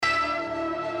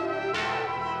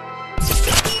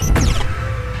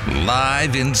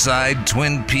live inside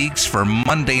Twin Peaks for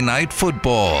Monday Night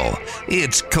Football.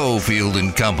 It's Cofield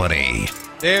and Company.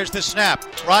 There's the snap.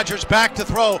 Rodgers back to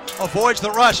throw. Avoids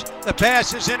the rush. The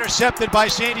pass is intercepted by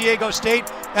San Diego State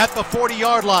at the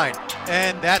 40-yard line.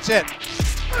 And that's it.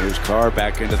 Here's Carr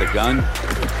back into the gun.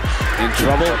 In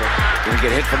trouble. Going to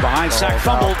get hit from behind. Sack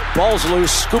fumbled. Ball's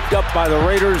loose. Scooped up by the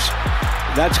Raiders.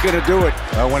 That's going to do it.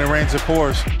 When it rains, it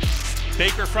pours.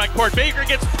 Baker front court. Baker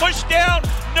gets pushed down.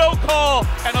 No call.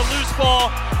 And a loose ball.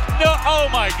 No. Oh,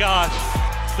 my gosh.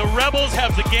 The Rebels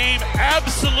have the game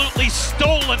absolutely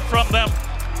stolen from them.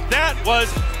 That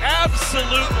was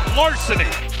absolute larceny.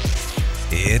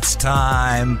 It's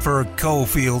time for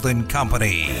Cofield and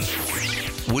Company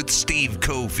with Steve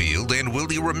Cofield and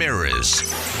Willie Ramirez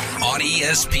on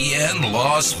ESPN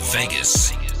Las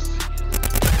Vegas.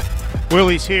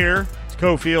 Willie's here. It's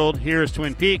Cofield. Here's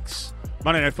Twin Peaks.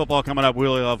 Monday Night Football coming up.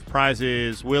 Willie will have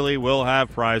prizes. Willie will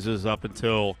have prizes up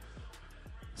until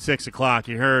 6 o'clock.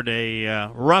 You heard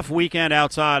a rough weekend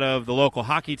outside of the local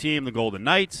hockey team, the Golden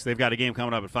Knights. They've got a game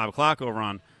coming up at 5 o'clock over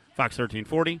on Fox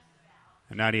 1340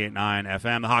 and 98.9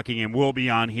 FM. The hockey game will be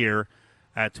on here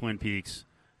at Twin Peaks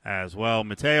as well.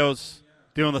 Mateo's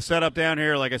doing the setup down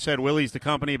here. Like I said, Willie's the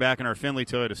company back in our Findlay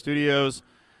Toyota studios.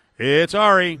 It's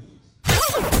Ari.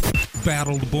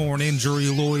 Battled Born Injury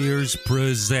Lawyers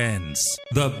presents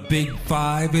the Big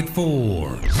 5 at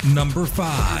 4. Number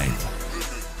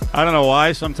 5. I don't know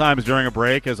why. Sometimes during a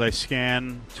break, as I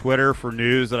scan Twitter for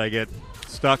news, that I get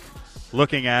stuck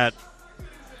looking at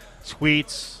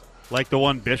tweets like the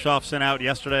one Bischoff sent out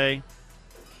yesterday,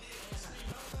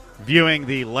 viewing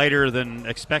the lighter than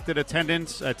expected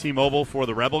attendance at T-Mobile for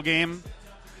the Rebel game.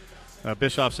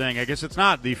 Bischoff saying, I guess it's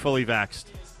not the fully vaxxed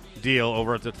deal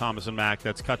over at the Thomas and Mack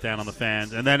that's cut down on the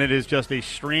fans. And then it is just a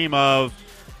stream of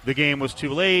the game was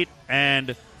too late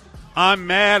and I'm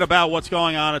mad about what's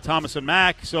going on at Thomas and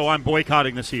Mack, so I'm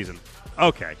boycotting the season.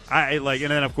 Okay. And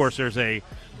then, of course, there's a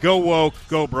go woke,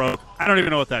 go broke. I don't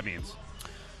even know what that means.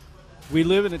 We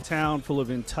live in a town full of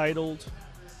entitled,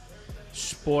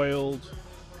 spoiled,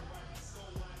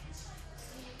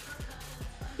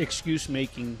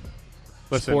 excuse-making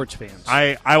sports fans.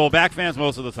 I will back fans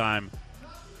most of the time.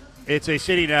 It's a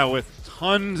city now with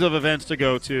tons of events to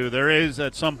go to. There is,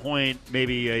 at some point,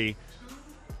 maybe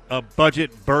a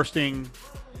budget bursting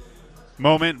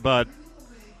moment, but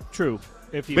true.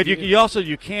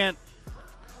 You can't,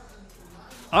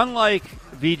 unlike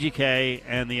VGK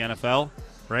and the NFL,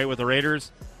 right, with the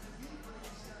Raiders,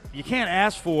 you can't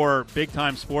ask for big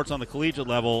time sports on the collegiate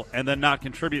level and then not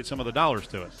contribute some of the dollars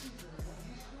to it.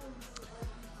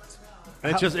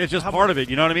 It's just part of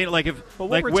it. You know what I mean? Like they were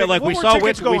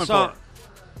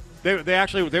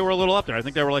a little up there. I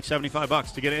think they were like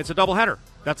 $75 to get it. It's a doubleheader.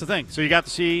 That's the thing. So you got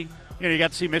to see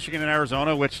Michigan and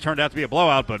Arizona, which turned out to be a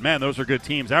blowout. But man, those are good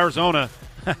teams. Arizona,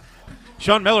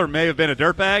 Sean Miller may have been a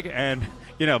dirtbag and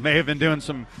may have been doing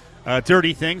some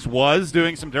dirty things. Was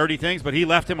doing some dirty things, but he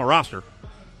left him a roster.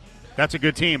 That's a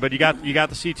good team. But you got the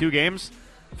C2 games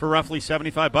for roughly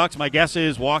 $75. My guess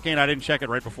is walk in. I didn't check it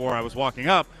right before I was walking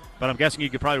up, but I'm guessing you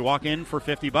could probably walk in for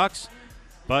 $50.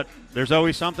 But there's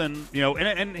always something,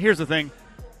 And here's the thing: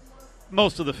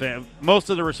 most of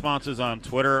the responses on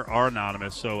Twitter are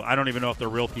anonymous, so I don't even know if they're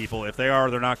real people. If they are,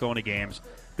 they're not going to games.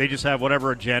 They just have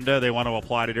whatever agenda they want to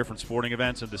apply to different sporting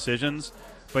events and decisions.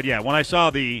 But yeah, when I saw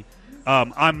the,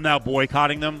 I'm now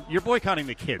boycotting them. You're boycotting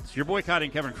the kids. You're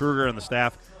boycotting Kevin Kruger and the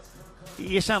staff.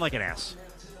 You sound like an ass.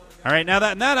 All right, now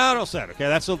that all said, okay,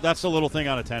 that's a little thing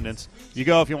on attendance. You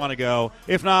go if you want to go.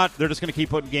 If not, they're just going to keep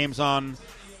putting games on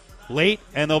late,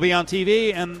 and they'll be on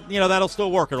TV, and that'll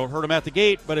still work. It'll hurt them at the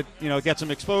gate, but it gets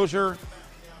them exposure,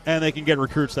 and they can get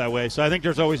recruits that way. So I think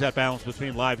there's always that balance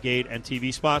between live gate and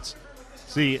TV spots.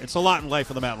 See, it's a lot in life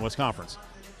of the Mountain West Conference.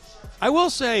 I will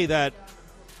say that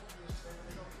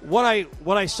what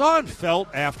I saw and felt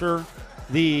after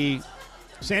the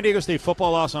San Diego State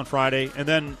football loss on Friday, and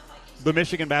then the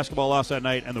Michigan basketball loss that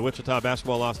night, and the Wichita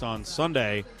basketball loss on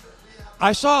Sunday,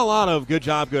 I saw a lot of good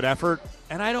job, good effort.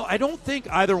 And I don't think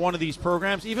either one of these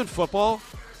programs, even football,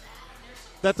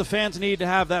 that the fans need to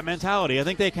have that mentality. I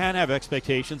think they can have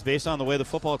expectations based on the way the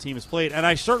football team is played. And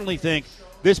I certainly think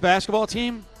this basketball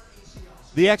team,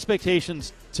 the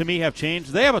expectations to me have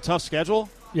changed. They have a tough schedule.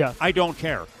 Yeah. I don't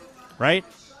care, right?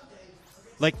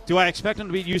 Like, do I expect them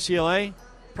to beat UCLA?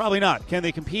 Probably not. Can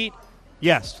they compete?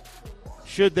 Yes.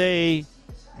 Should they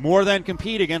more than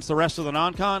compete against the rest of the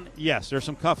non-con? Yes. There's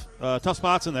some tough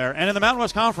spots in there. And in the Mountain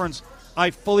West Conference, I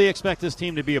fully expect this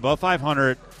team to be above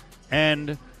 500.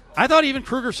 And I thought even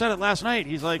Kruger said it last night.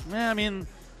 He's like,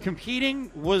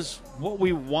 competing was what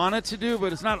we wanted to do,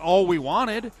 but it's not all we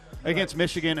wanted against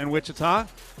Michigan and Wichita.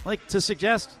 Like, to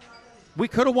suggest we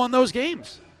could have won those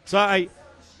games. So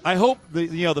I hope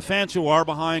the fans who are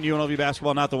behind UNLV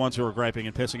basketball, not the ones who are griping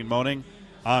and pissing and moaning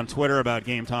on Twitter about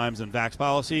game times and vax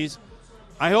policies,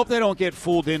 I hope they don't get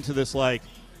fooled into this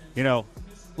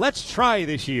let's try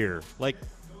this year.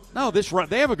 No,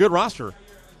 they have a good roster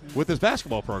with this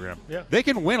basketball program. Yeah. They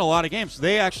can win a lot of games.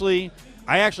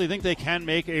 I actually think they can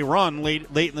make a run late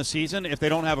in the season if they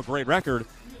don't have a great record.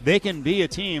 They can be a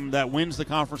team that wins the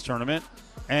conference tournament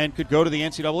and could go to the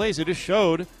NCAAs. It just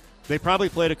showed they probably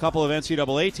played a couple of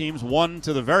NCAA teams, one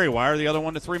to the very wire, the other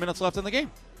one to 3 minutes left in the game.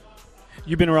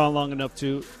 You've been around long enough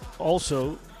to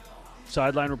also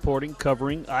sideline reporting,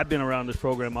 covering. I've been around this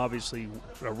program, obviously,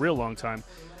 a real long time,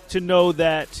 to know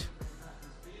that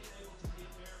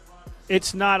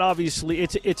it's not obviously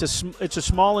it's a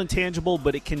small intangible,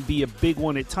 but it can be a big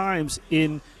one at times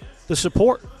in the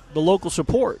support, the local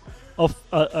support of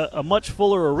a much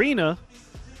fuller arena,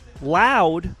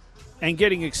 loud and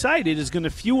getting excited is going to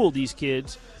fuel these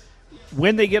kids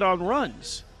when they get on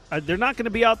runs. They're not going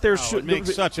to be out there. It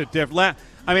makes such a difference.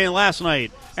 Last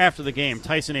night after the game,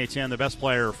 Tyson Etienne, the best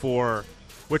player for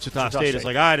Wichita State, is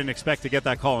like, I didn't expect to get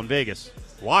that call in Vegas.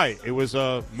 Why? It was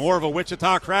more of a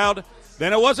Wichita crowd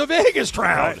than it was a Vegas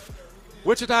crowd. Right.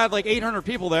 Wichita had 800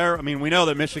 people there. I mean, we know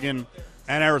that Michigan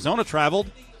and Arizona traveled.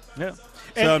 Yeah.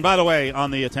 And by the way, on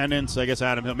the attendance, I guess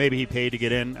Adam Hill, maybe he paid to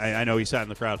get in. I know he sat in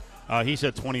the crowd. He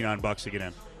said $29 to get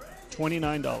in.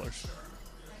 $29.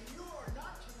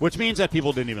 Which means that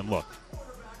people didn't even look.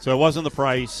 So it wasn't the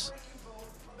price.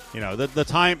 The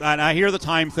time, and I hear the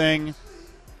time thing.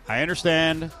 I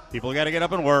understand. People got to get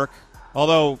up and work.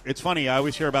 Although, it's funny, I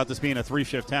always hear about this being a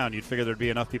 3-shift town. You'd figure there'd be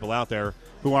enough people out there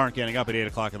who aren't getting up at 8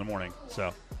 o'clock in the morning.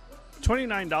 So,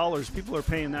 $29, people are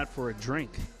paying that for a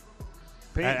drink.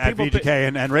 At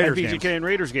VGK and Raiders games. At VGK and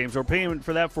Raiders games, or paying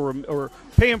for that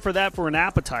for an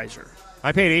appetizer.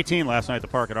 I paid $18 last night at the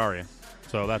park at Aria.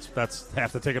 So that's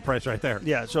half the ticket price right there.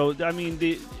 Yeah, so, I mean,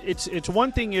 it's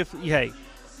one thing if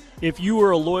you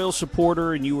were a loyal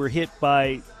supporter and you were hit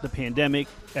by the pandemic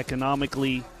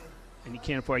economically and you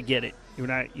can't afford, I get it. You're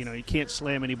not, you can't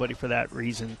slam anybody for that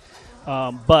reason.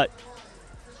 But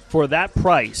for that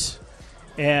price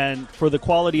and for the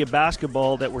quality of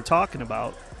basketball that we're talking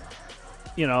about,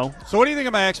 So what do you think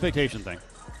of my expectation thing?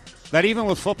 That even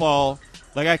with football,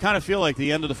 I kind of feel like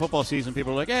the end of the football season,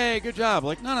 people are like, hey, good job.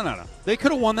 No. They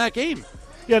could have won that game.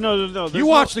 Yeah, no. You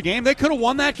watched the game. They could have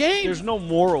won that game. There's no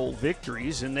moral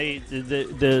victories, and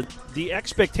the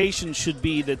expectation should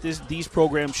be that these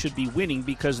programs should be winning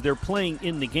because they're playing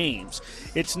in the games.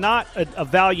 It's not a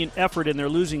valiant effort, and they're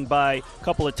losing by a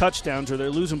couple of touchdowns or they're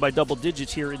losing by double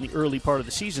digits here in the early part of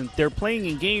the season. They're playing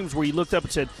in games where you looked up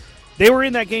and said they were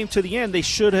in that game to the end. They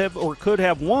should have or could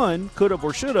have won, could have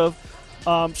or should have.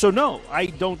 So no, I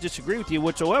don't disagree with you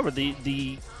whatsoever.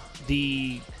 The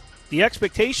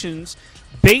expectations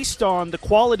based on the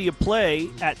quality of play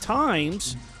at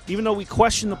times, even though we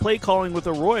question the play calling with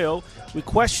Arroyo, we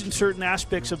question certain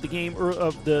aspects of the game or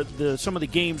of some of the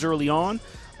games early on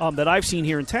that I've seen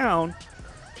here in town.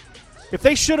 If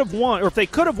they should have won, or if they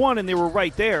could have won and they were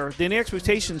right there, then the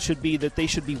expectation should be that they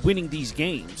should be winning these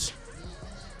games.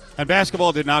 And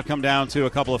basketball did not come down to a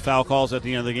couple of foul calls at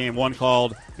the end of the game. One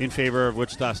called in favor of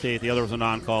Wichita State. The other was a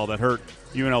non-call that hurt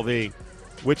UNLV.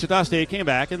 Wichita State came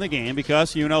back in the game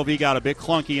because UNLV got a bit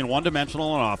clunky and one-dimensional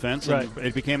on offense, and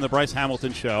it became the Bryce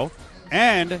Hamilton show.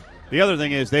 And the other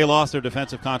thing is they lost their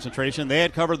defensive concentration. They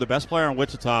had covered the best player in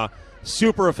Wichita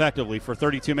super effectively for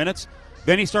 32 minutes.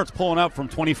 Then he starts pulling up from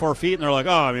 24 feet, and they're like,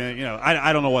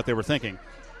 I don't know what they were thinking.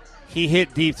 He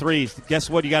hit deep threes. Guess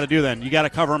what you got to do then? You got to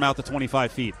cover him out to 25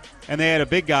 feet. And they had a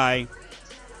big guy,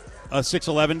 a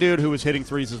 6'11 dude, who was hitting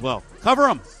threes as well. Cover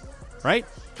him, right?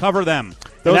 Cover them.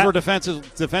 Those were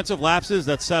defensive lapses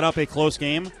that set up a close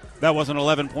game. That was an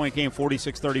 11-point game,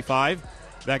 46-35.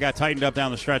 That got tightened up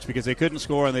down the stretch because they couldn't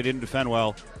score and they didn't defend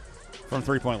well from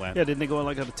three-point land. Yeah, didn't they go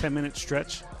on a 10-minute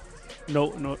stretch? No.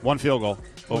 One field goal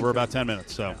over about 10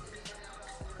 minutes. So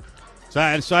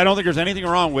I don't think there's anything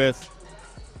wrong with –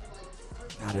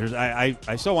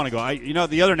 I still want to go.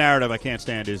 The other narrative I can't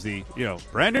stand is the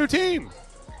brand new team.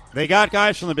 They got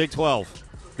guys from the Big 12.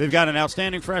 They've got an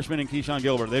outstanding freshman in Keyshawn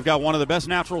Gilbert. They've got one of the best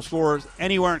natural scorers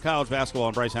anywhere in college basketball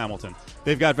in Bryce Hamilton.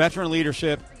 They've got veteran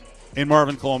leadership in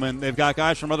Marvin Coleman. They've got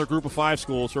guys from other Group of 5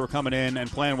 schools who are coming in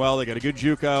and playing well. They got a good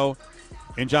JUCO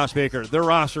in Josh Baker. Their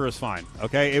roster is fine.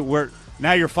 Okay,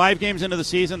 now you're 5 games into the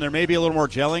season. There may be a little more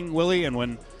gelling, Willie, and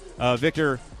when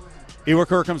Victor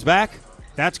Iwakur comes back,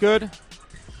 that's good.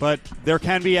 But there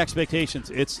can be expectations.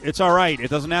 It's all right.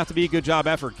 It doesn't have to be a good job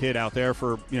effort kid out there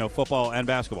for football and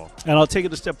basketball. And I'll take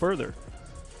it a step further.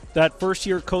 that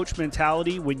first-year coach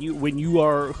mentality, when you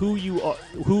are who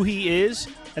he is,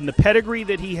 and the pedigree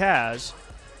that he has,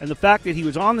 and the fact that he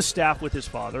was on the staff with his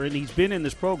father and he's been in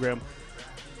this program,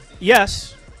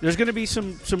 yes, there's going to be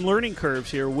some learning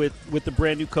curves here with the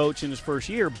brand new coach in his first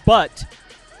year. But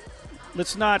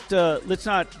let's not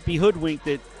be hoodwinked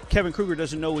that Kevin Kruger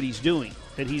doesn't know what he's doing.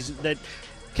 That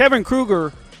Kevin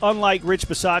Kruger, unlike Rich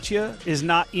Bisaccia, is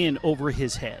not in over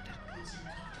his head.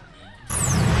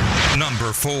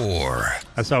 Number 4.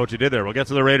 I saw what you did there. We'll get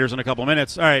to the Raiders in a couple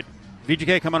minutes. All right,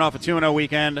 VGK coming off a 2-0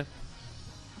 weekend.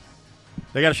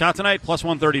 They got a shot tonight, plus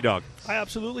 130 dog. I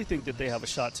absolutely think that they have a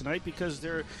shot tonight because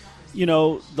they're,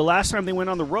 the last time they went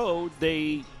on the road,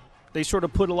 they sort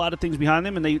of put a lot of things behind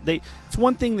them, and they it's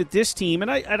one thing that this team,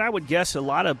 and I would guess a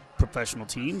lot of professional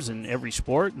teams in every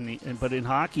sport, but in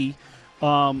hockey,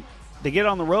 they get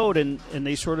on the road and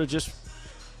they sort of just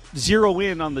zero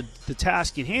in on the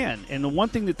task at hand. And the one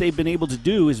thing that they've been able to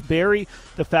do is bury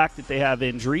the fact that they have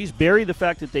injuries, bury the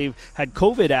fact that they've had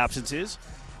COVID absences,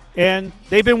 and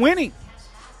they've been winning.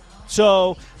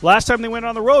 So last time they went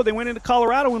on the road, they went into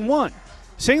Colorado and won.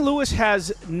 St. Louis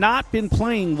has not been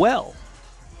playing well.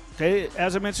 Okay,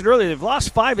 as I mentioned earlier, they've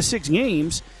lost 5 of 6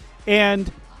 games,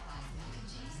 and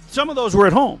some of those were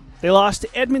at home. They lost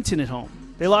to Edmonton at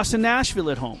home. They lost to Nashville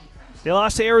at home. They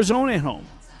lost to Arizona at home.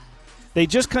 They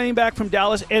just came back from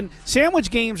Dallas, and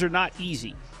sandwich games are not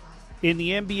easy in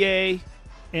the NBA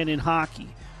and in hockey.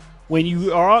 When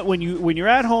you're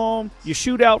at home, you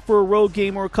shoot out for a road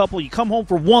game or a couple, you come home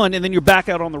for one, and then you're back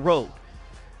out on the road.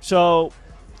 So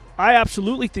I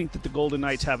absolutely think that the Golden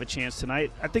Knights have a chance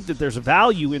tonight. I think that there's a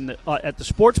value in at the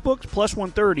sports books, plus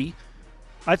 130.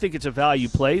 I think it's a value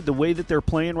play, the way that they're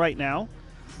playing right now.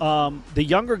 The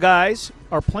younger guys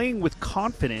are playing with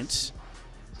confidence.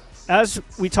 As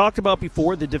we talked about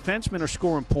before, the defensemen are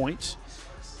scoring points.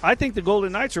 I think the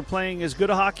Golden Knights are playing as good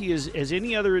a hockey as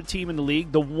any other team in the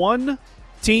league. The one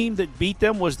team that beat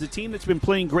them was the team that's been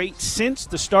playing great since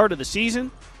the start of the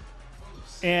season.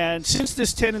 And since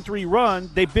this 10-3 run,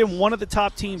 they've been one of the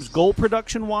top teams goal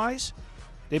production-wise.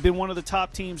 They've been one of the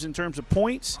top teams in terms of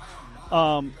points,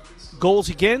 goals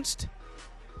against.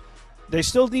 They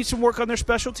still need some work on their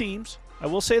special teams. I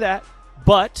will say that.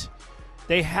 But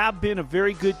they have been a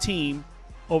very good team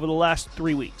over the last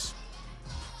 3 weeks.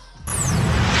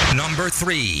 Number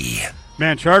 3.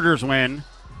 Man, Chargers win,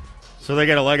 so they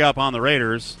get a leg up on the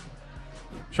Raiders.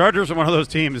 Chargers are one of those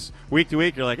teams, week to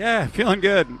week, you're like, feeling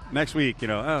good. Next week,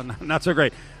 not so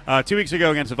great. 2 weeks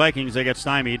ago against the Vikings, they get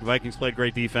stymied. Vikings played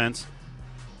great defense.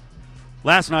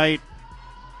 Last night,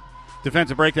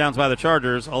 defensive breakdowns by the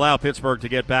Chargers allow Pittsburgh to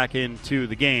get back into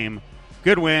the game.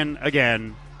 Good win.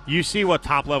 Again, you see what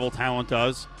top-level talent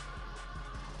does.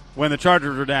 When the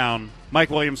Chargers are down, Mike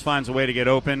Williams finds a way to get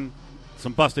open.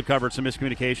 Some busted coverage, some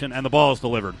miscommunication, and the ball is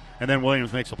delivered. And then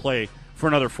Williams makes a play for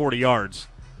another 40 yards.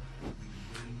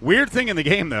 Weird thing in the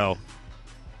game, though.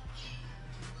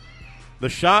 The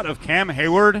shot of Cam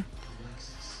Hayward.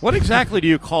 What exactly do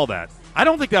you call that? I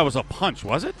don't think that was a punch,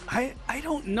 was it? I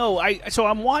don't know. So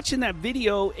I'm watching that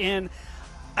video, and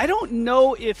I don't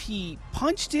know if he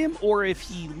punched him or if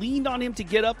he leaned on him to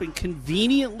get up and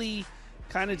conveniently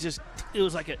kind of just, it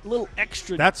was like a little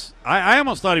extra. I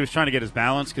almost thought he was trying to get his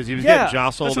balance because he was getting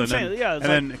jostled and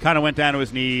then kind of went down to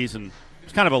his knees, and it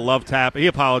was kind of a love tap. He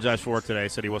apologized for it today,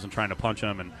 said he wasn't trying to punch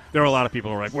him, and there were a lot of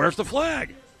people who were like, where's the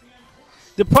flag?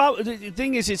 The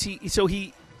thing is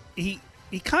he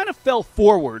kind of fell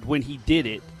forward when he did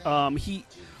it.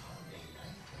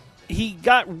 He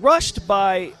got rushed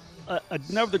by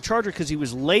another Charger because he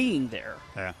was laying there.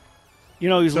 Yeah. He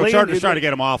was laying. Chargers trying to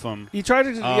get him off him. He tried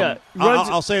to,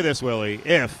 I'll say this, Willie.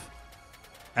 And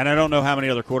I don't know how many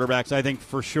other quarterbacks, I think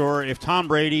for sure, if Tom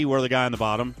Brady were the guy on the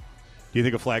bottom, do you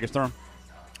think a flag is thrown?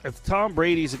 If Tom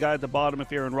Brady's the guy at the bottom,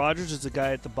 if Aaron Rodgers is the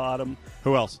guy at the bottom.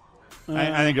 Who else?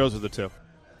 I think those are the two.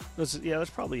 That's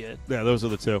probably it. Yeah, those are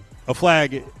the two. A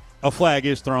flag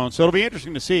is thrown. So it'll be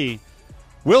interesting to see.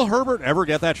 Will Herbert ever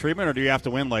get that treatment, or do you have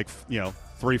to win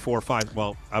 3, 4, 5?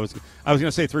 Well, I was going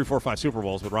to say 3, 4, 5 Super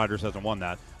Bowls, but Rodgers hasn't won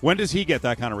that. When does he get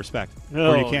that kind of respect?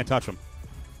 Where you can't touch him?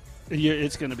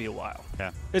 It's going to be a while. Yeah.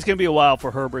 It's going to be a while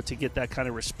for Herbert to get that kind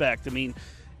of respect. I mean,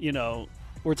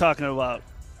 we're talking about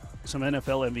some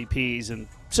NFL MVPs and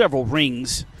several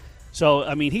rings. So,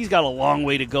 I mean, he's got a long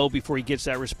way to go before he gets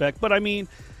that respect. But I mean,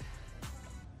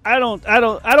 I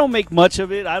don't make much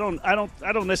of it. I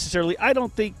don't necessarily. I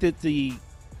don't think that the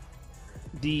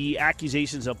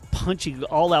accusations of punching,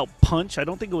 all-out punch, I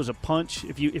don't think it was a punch.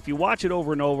 If you watch it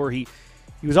over and over, he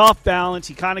was off balance.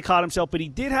 He kind of caught himself, but he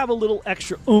did have a little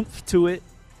extra oomph to it.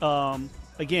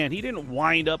 Again, he didn't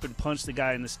wind up and punch the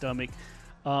guy in the stomach.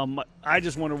 I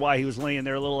just wondered why he was laying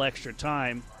there a little extra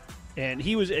time. And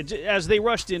he was, as they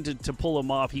rushed in to pull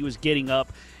him off, he was getting up,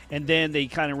 and then they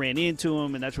kind of ran into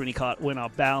him, and that's when he went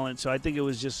off balance. So I think it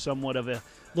was just somewhat of a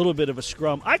little bit of a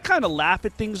scrum. I kind of laugh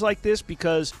at things like this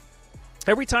because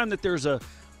every time that there's a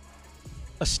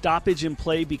stoppage in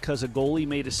play because a goalie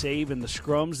made a save in the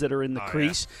scrums that are in the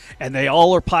crease, and they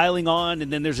all are piling on,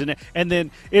 and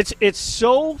then it's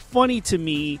so funny to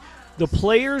me. The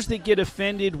players that get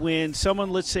offended when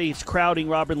someone, let's say it's crowding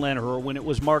Robin Lehner, or when it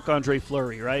was Marc-Andre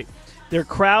Fleury, right? They're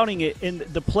crowding it, and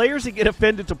the players that get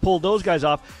offended to pull those guys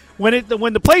off, when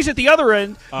the play's at the other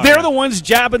end, they're the ones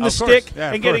jabbing the stick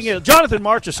and getting it. Jonathan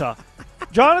Marchessault.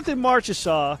 Jonathan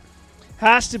Marchessault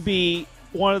has to be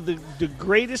one of the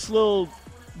greatest little.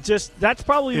 That's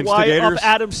probably why off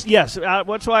Adam's. Yes,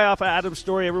 that's why off of Adam's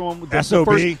story, everyone.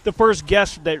 The first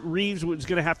guess that Reeves was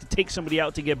going to have to take somebody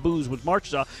out to get booze was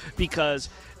Marchessault, because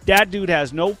that dude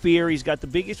has no fear. He's got the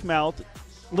biggest mouth,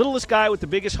 littlest guy with the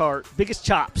biggest heart, biggest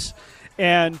chops,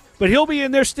 but he'll be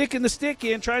in there sticking the stick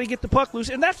in, trying to get the puck loose,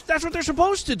 and that's what they're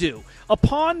supposed to do.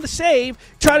 Upon the save,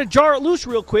 try to jar it loose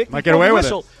real quick. Might get away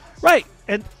with it, right?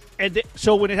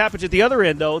 So when it happens at the other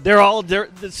end, though, they're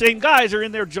the same guys are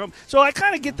in there jump. So I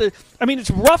kind of get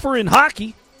it's rougher in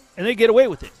hockey, and they get away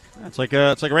with it. It's like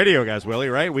radio guys, Willie,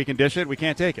 right? We can dish it, we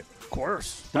can't take it. Of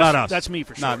course. Not us. That's me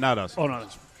for sure. Not us. Oh, not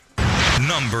us.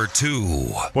 Number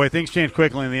 2. Boy, things change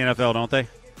quickly in the NFL, don't they?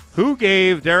 Who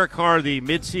gave Derek Carr the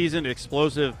midseason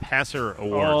explosive passer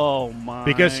award? Oh, my.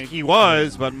 Because he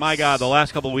was, but my God, the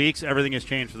last couple of weeks, everything has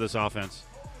changed for this offense.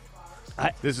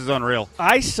 This is unreal.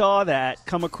 I saw that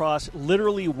come across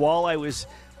literally while I was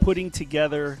putting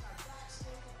together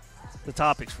the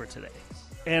topics for today.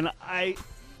 And I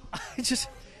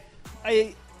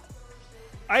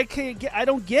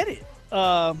don't get it.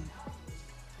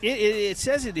 It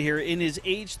says it here. In his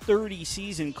age 30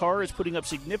 season, Carr is putting up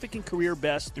significant career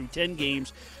bests through 10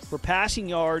 games for passing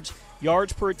yards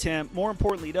per attempt. More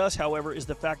importantly to us, however, is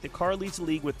the fact that Carr leads the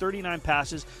league with 39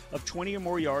 passes of 20 or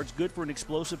more yards, good for an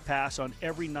explosive pass on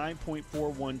every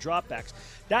 9.41 dropbacks.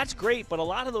 That's great, but a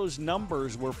lot of those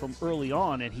numbers were from early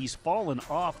on, and he's fallen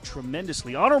off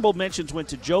tremendously. Honorable mentions went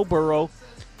to Joe Burrow,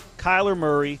 Kyler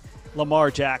Murray,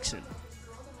 Lamar Jackson.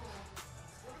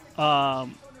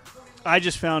 I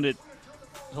just found it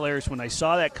hilarious when I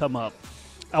saw that come up.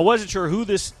 I wasn't sure who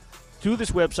this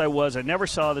website was. I never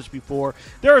saw this before.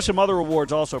 There are some other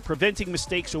awards also. Preventing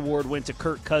Mistakes Award went to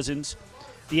Kirk Cousins.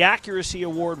 The Accuracy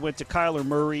Award went to Kyler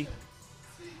Murray.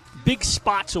 Big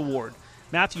Spots Award,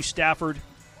 Matthew Stafford.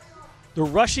 The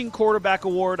Rushing Quarterback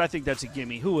Award, I think that's a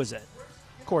gimme. Who was it?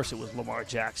 Of course it was Lamar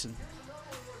Jackson.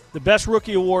 The Best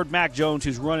Rookie Award, Mac Jones,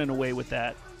 who's running away with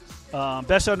that.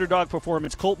 Best Underdog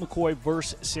Performance, Colt McCoy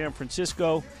versus San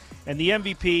Francisco. And the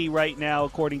MVP right now,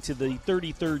 according to the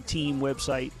 33rd Team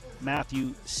website,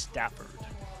 Matthew Stafford.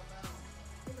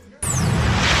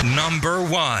 Number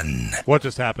 1. What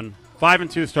just happened?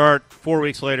 5-2 start, 4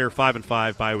 weeks later,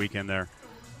 5-5 bye weekend there.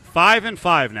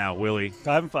 5-5 now, Willie.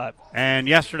 5-5. And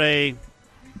yesterday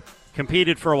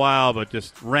competed for a while, but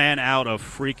just ran out of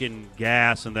freaking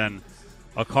gas, and then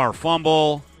a car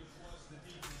fumble.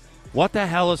 What the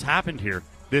hell has happened here?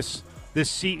 This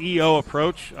CEO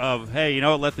approach of, hey,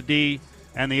 let the D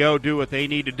and the O do what they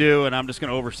need to do, and I'm just going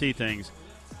to oversee things.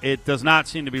 It does not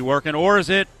seem to be working. Or is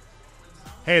it,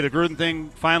 hey, the Gruden thing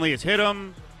finally has hit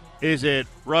him? Is it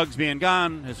Ruggs being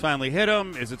gone has finally hit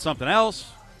him? Is it something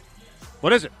else?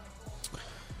 What is it?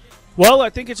 Well, I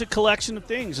think it's a collection of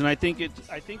things, and I think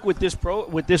with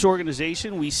this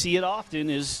organization, we see it often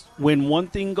is when one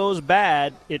thing goes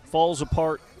bad, it falls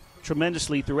apart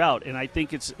tremendously throughout. And I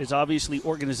think it's obviously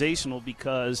organizational,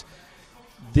 because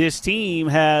this team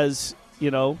has,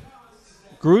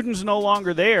 Gruden's no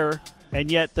longer there,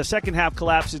 and yet the second half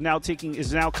collapse is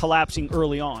now collapsing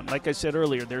early on. Like I said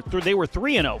earlier, they were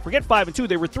 3-0. Forget 5-2.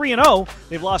 They were 3-0.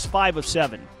 They've lost 5 of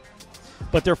 7,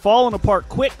 but they're falling apart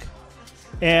quick,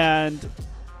 and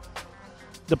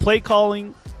the play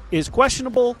calling is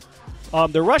questionable.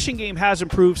 The rushing game has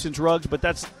improved since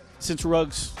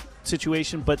Ruggs'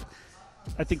 situation, but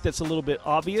I think that's a little bit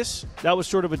obvious. That was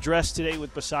sort of addressed today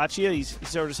with Bisaccia. He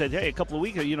sort of said, hey, a couple of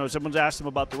weeks ago, someone's asked him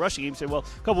about the rushing game. He said, well,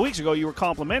 a couple of weeks ago you were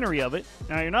complimentary of it.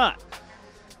 Now you're not.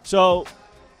 So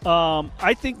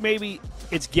I think maybe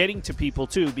it's getting to people,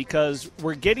 too, because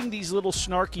we're getting these little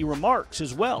snarky remarks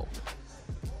as well.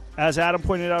 As Adam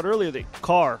pointed out earlier, the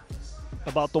Carr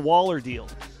about the Waller deal.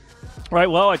 Right,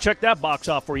 well, I checked that box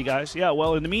off for you guys. Yeah,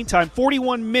 well, in the meantime,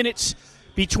 41 minutes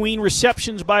between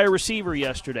receptions by a receiver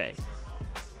yesterday.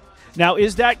 Now,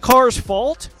 is that Carr's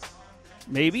fault?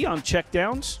 Maybe on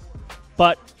checkdowns,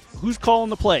 but who's calling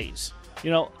the plays?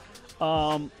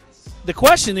 The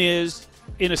question is,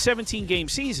 in a 17-game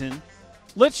season,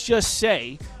 let's just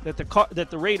say that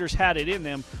the Raiders had it in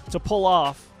them to pull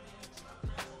off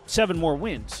 7 more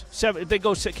wins. Can they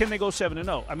go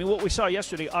 7-0? I mean, what we saw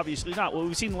yesterday, obviously not. What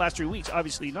we've seen the last 3 weeks,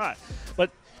 obviously not. But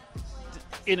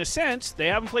in a sense, they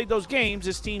haven't played those games.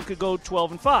 This team could go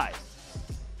 12-5.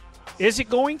 Is it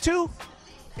going to?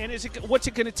 And what's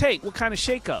it going to take? What kind of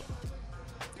shakeup?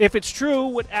 If it's true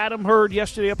what Adam heard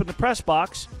yesterday up in the press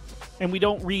box, and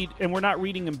we're not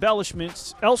reading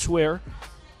embellishments elsewhere,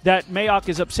 that Mayock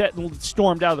is upset and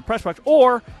stormed out of the press box,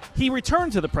 or he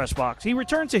returned to the press box. He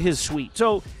returned to his suite.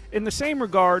 So in the same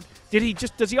regard,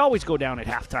 does he always go down at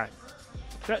halftime?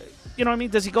 You know what I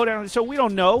mean? Does he go down? So we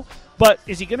don't know. But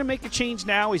is he going to make a change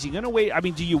now? Is he going to wait? I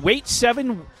mean, do you wait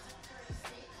 7?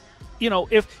 You know,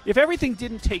 if everything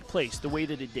didn't take place the way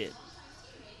that it did,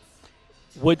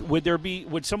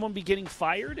 would someone be getting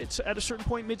fired at a certain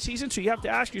point midseason? So you have to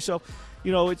ask yourself,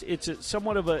 you know, it's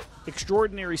somewhat of an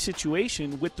extraordinary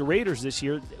situation with the Raiders this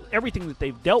year. Everything that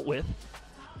they've dealt with,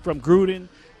 from Gruden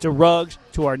to Ruggs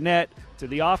to Arnett to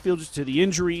the off-fielders to the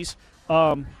injuries.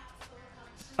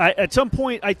 At some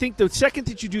point, I think the second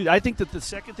that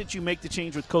you make the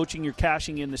change with coaching, you're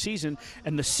cashing in the season.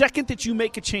 And the second that you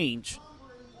make a change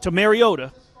to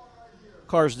Mariota,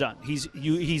 Carr's done.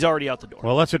 He's already out the door.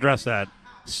 Well, let's address that.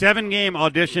 7-game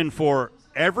audition for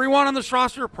everyone on this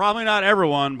roster. Probably not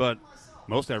everyone, but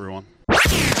most everyone.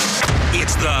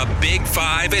 It's the Big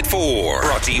 5 at 4.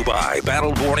 Brought to you by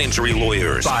Battleborn Injury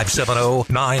Lawyers.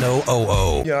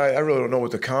 570-9000. Yeah, I really don't know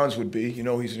what the cons would be. You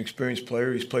know, he's an experienced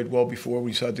player. He's played well before. We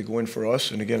decided to go in for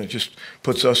us. And again, it just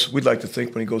puts us, we'd like to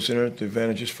think when he goes in there, the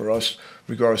advantage is for us,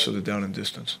 regardless of the down and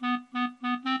distance.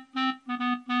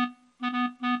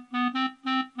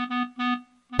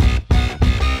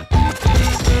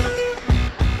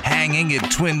 Hanging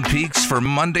at Twin Peaks for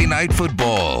Monday Night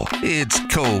Football. It's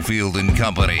Cofield and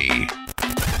Company.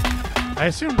 I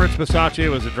assume Rich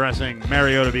Bisaccia was addressing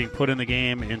Mariota being put in the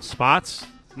game in spots,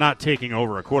 not taking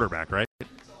over a quarterback, right?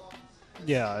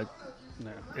 Yeah,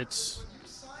 no,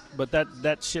 but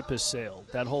that ship has sailed.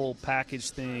 That whole package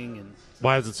thing, and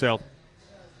why has it sailed?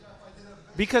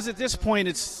 Because at this point,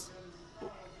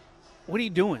 what are you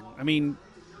doing? I mean,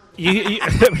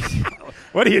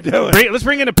 what are you doing? Let's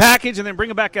bring in a package and then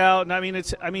bring it back out.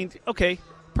 And okay.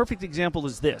 Perfect example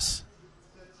is this.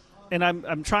 And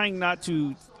I'm trying not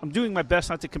to. I'm doing my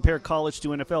best not to compare college to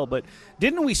NFL. But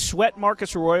didn't we sweat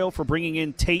Marcus Arroyo for bringing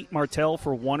in Tate Martell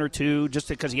for 1 or 2 just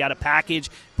because he had a package,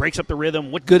 breaks up the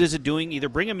rhythm? What good is it doing? Either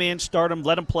bring him in, start him,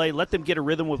 let him play, let them get a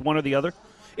rhythm with one or the other.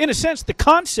 In a sense, the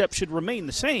concept should remain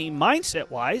the same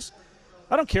mindset-wise.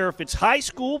 I don't care if it's high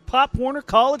school, Pop Warner,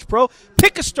 college, pro.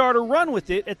 Pick a starter, run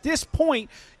with it. At this point,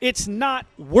 it's not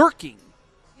working.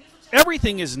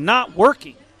 Everything is not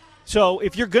working. So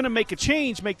if you're going to make a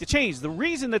change, make the change. The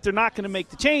reason that they're not going to make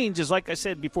the change is, like I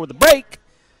said before the break,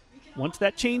 once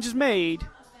that change is made,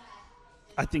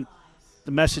 I think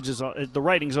the message is the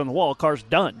writing's on the wall. Carr's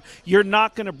done. You're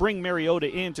not going to bring Mariota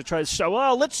in to try to say,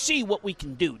 well, let's see what we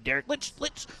can do, Derek.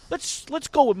 Let's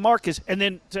go with Marcus, and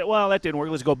then say, well, that didn't work.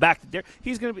 Let's go back to Derek.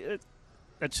 He's going to be.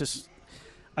 That's just.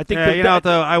 I think. Yeah,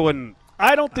 though, I wouldn't.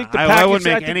 I don't think the package. I wouldn't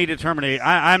make any determination.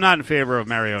 I'm not in favor of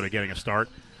Mariota getting a start.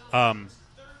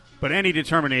 But any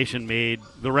determination made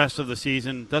the rest of the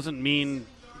season doesn't mean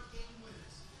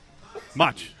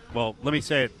much. Well, let me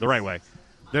say it the right way.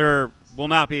 There will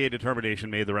not be a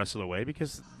determination made the rest of the way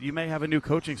because you may have a new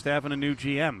coaching staff and a new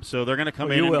GM. So they're going to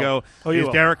come in and go, is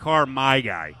Derek Carr my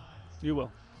guy? You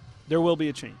will. There will be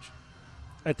a change.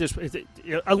 At this,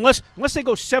 unless they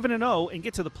go 7-0 and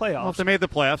get to the playoffs. Well, if they made the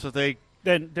playoffs, then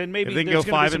maybe if they can go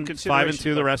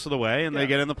 5-2 the rest of the way and they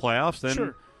get in the playoffs,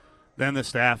 then then the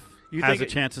staff has a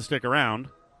chance to stick around.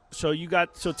 So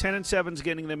 10-7 is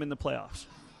getting them in the playoffs.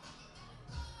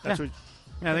 That's what.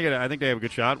 Yeah, I think they have a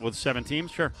good shot with 7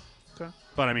 teams. Sure. Okay.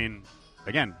 But I mean,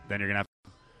 again, then you're gonna have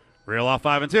to reel off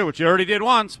 5-2, which you already did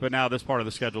once. But now this part of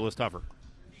the schedule is tougher.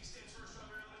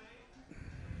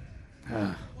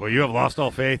 Well, you have lost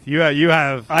all faith. You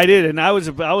have. I did, and I was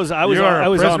you are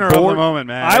a prisoner on board. of the moment,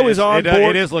 man. I was on board.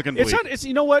 It is looking bleak. It's not. It's,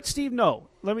 you know what, Steve? No.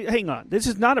 Let me hang on. This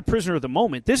is not a prisoner of the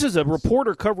moment. This is a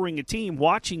reporter covering a team,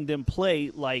 watching them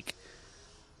play like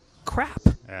crap.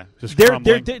 Yeah, just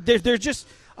they're just.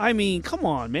 I mean, come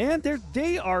on, man.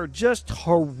 They are just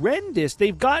horrendous.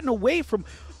 They've gotten away from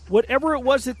whatever it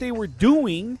was that they were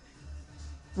doing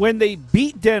when they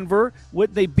beat Denver,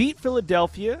 when they beat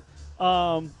Philadelphia.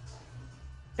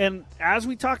 And as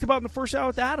we talked about in the first hour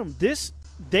with Adam,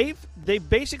 they've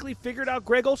basically figured out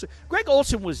Greg Olsen. Greg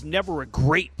Olsen was never a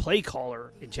great play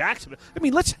caller in Jacksonville. I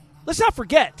mean, let's not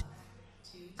forget,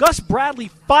 Gus Bradley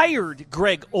fired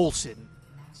Greg Olsen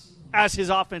as his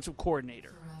offensive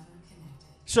coordinator.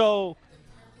 So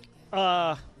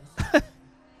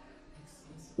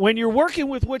when you're working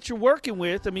with what you're working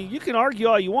with, I mean, you can argue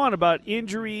all you want about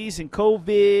injuries and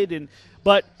COVID,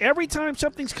 but every time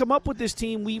something's come up with this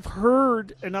team, we've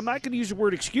heard, and I'm not going to use the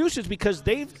word excuses because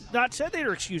they've not said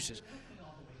they're excuses.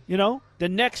 You know, the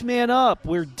next man up,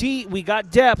 we're deep, we got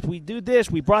depth, we do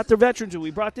this, we brought the veterans, and we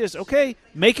brought this. Okay,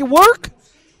 make it work,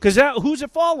 because who's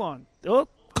it fall on? Well,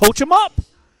 coach them up.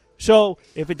 So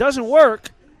if it doesn't work,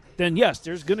 then yes,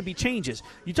 there's going to be changes.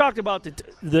 You talked about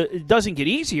it doesn't get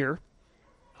easier.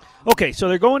 Okay, so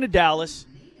they're going to Dallas.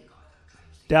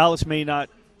 Dallas may not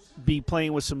be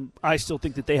playing with some – I still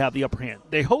think that they have the upper hand.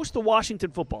 They host the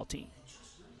Washington football team.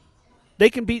 They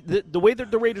can beat – the way that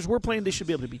the Raiders were playing, they should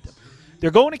be able to beat them. They're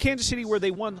going to Kansas City where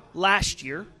they won last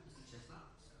year.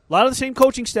 A lot of the same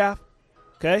coaching staff.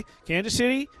 Okay, Kansas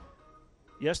City,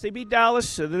 yes, they beat Dallas,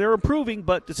 so they're improving,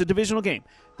 but it's a divisional game.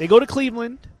 They go to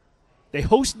Cleveland. They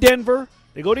host Denver.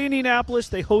 They go to Indianapolis.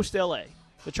 They host L.A.,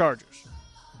 the Chargers.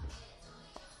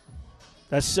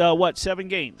 That's, 7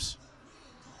 games.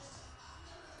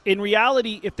 In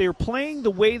reality, if they're playing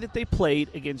the way that they played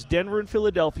against Denver and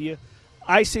Philadelphia,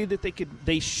 I say that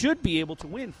they should be able to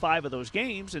win 5 of those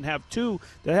games and have 2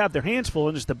 that have their hands full,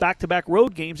 and it's the back-to-back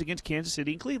road games against Kansas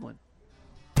City and Cleveland.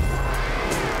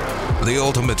 The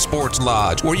Ultimate Sports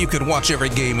Lodge, where you can watch every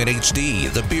game in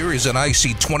HD. The beer is an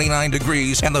icy 29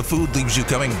 degrees, and the food leaves you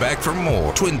coming back for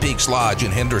more. Twin Peaks Lodge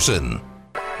in Henderson.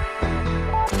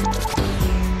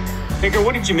 Baker,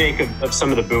 what did you make of some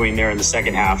of the booing there in the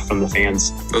second half from the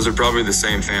fans? Those are probably the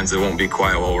same fans that won't be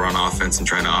quiet while we're on offense and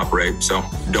trying to operate, so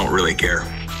don't really care.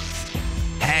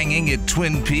 Hanging at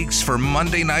Twin Peaks for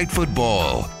Monday Night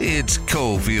Football. It's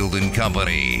Cofield and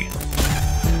Company.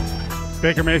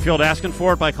 Baker Mayfield asking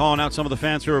for it by calling out some of the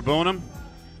fans who are booing him.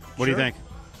 What do you think?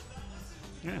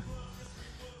 Yeah.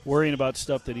 Worrying about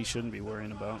stuff that he shouldn't be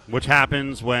worrying about. Which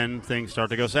happens when things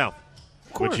start to go south.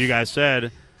 Of course. Which you guys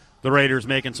said, the Raiders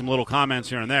making some little comments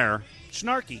here and there.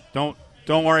 Snarky. Don't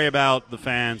worry about the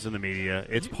fans and the media.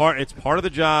 It's part of the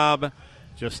job.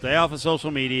 Just stay off of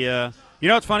social media. You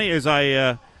know what's funny is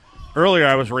earlier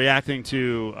I was reacting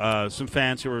to some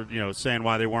fans who were saying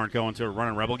why they weren't going to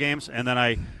running Rebel games, and then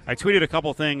I tweeted a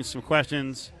couple things, some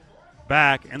questions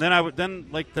back, and then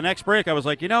like the next break I was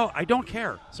like, I don't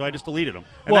care, so I just deleted them.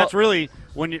 And that's really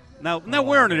when you now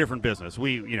we're in a different business.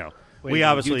 We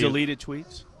obviously you deleted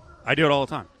tweets. I do it all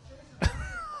the time.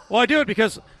 Well, I do it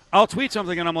because I'll tweet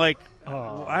something and I'm like,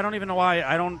 I don't even know why.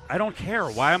 I don't care.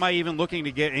 Why am I even looking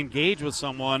to get engaged with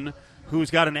someone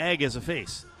who's got an egg as a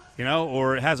face,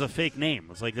 or has a fake name?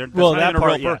 It's like they're not even a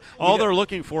real person. All they're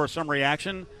looking for is some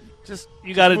reaction. Just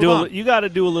you got to do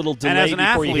a little delay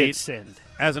before you hit send.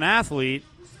 As an athlete,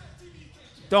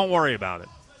 don't worry about it.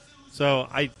 So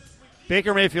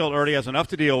Baker Mayfield already has enough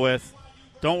to deal with.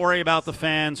 Don't worry about the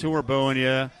fans who are booing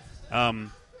you.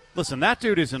 Listen, that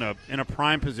dude is in a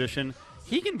prime position.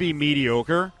 He can be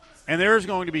mediocre, and there's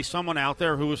going to be someone out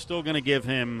there who is still going to give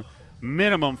him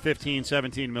minimum $15,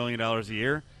 $17 million a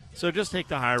year. So just take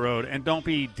the high road and don't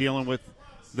be dealing with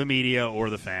the media or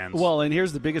the fans. Well, and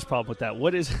here's the biggest problem with that.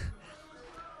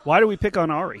 Why do we pick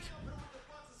on Ari?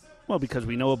 Well, because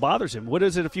we know it bothers him. What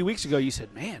is it a few weeks ago? You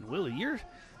said, man, Willie,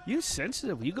 you're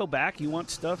sensitive. You go back. You want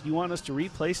stuff. You want us to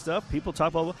replay stuff. People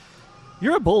talk about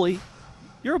you're a bully.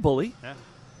 You're a bully. Yeah.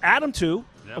 Adam too.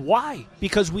 Yep. Why?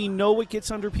 Because we know it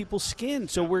gets under people's skin.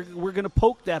 So we're going to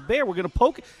poke that bear. We're going to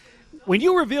poke it. When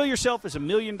you reveal yourself as $1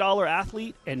 million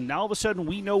athlete, and now all of a sudden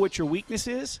we know what your weakness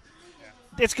is,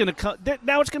 it's going to come.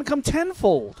 Now it's going to come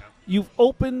tenfold. You've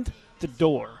opened the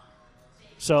door.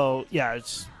 So and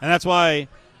that's why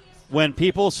when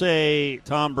people say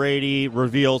Tom Brady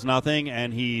reveals nothing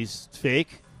and he's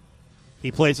fake,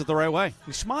 he plays it the right way.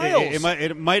 He smiles.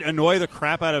 It might annoy the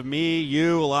crap out of me,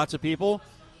 you, lots of people.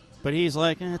 But he's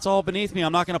like, it's all beneath me.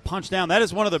 I'm not going to punch down. That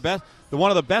is one of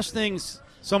the best things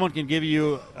someone can give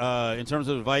you in terms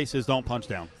of advice is don't punch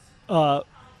down. Don't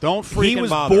freaking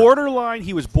bother.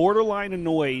 He was borderline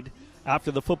annoyed after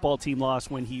the football team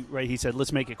lost when he said,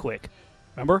 let's make it quick.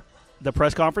 Remember the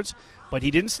press conference? But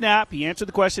he didn't snap. He answered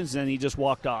the questions, and then he just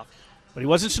walked off. But he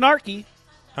wasn't snarky.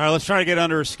 All right, let's try to get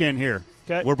under his skin here.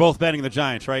 Okay. We're both betting the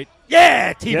Giants, right?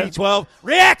 Yeah, TB12. Yeah.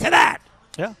 React to that.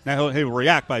 Yeah. Now he'll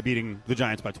react by beating the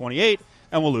Giants by 28,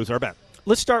 and we'll lose our bet.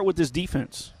 Let's start with this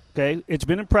defense, okay? It's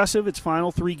been impressive. Its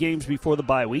final 3 games before the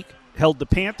bye week. Held the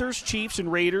Panthers, Chiefs,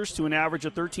 and Raiders to an average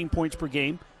of 13 points per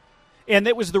game. And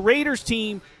it was the Raiders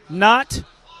team, not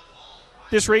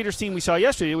this Raiders team we saw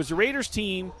yesterday. It was the Raiders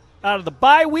team out of the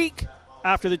bye week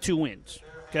after the 2 wins,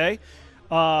 okay?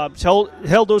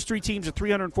 Held those 3 teams at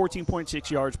 314.6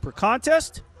 yards per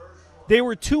contest. They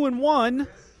were 2-1,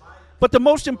 but the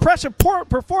most impressive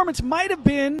performance might have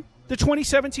been the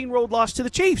 2017 road loss to the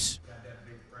Chiefs.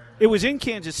 It was in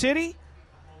Kansas City.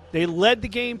 They led the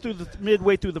game through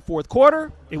midway through the fourth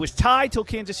quarter. It was tied till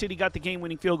Kansas City got the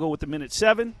game-winning field goal with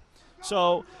 1:07.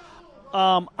 So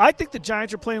I think the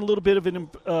Giants are playing a little bit of an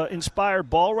inspired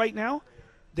ball right now.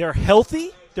 They're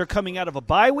healthy. They're coming out of a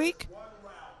bye week.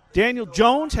 Daniel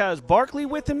Jones has Barkley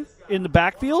with him in the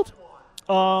backfield.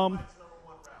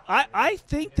 I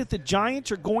think that the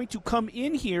Giants are going to come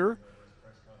into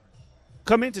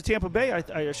Tampa Bay.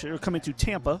 Come into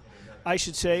Tampa, I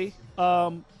should say,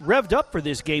 revved up for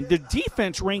this game. The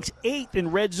defense ranks 8th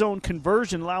in red zone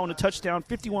conversion, allowing a touchdown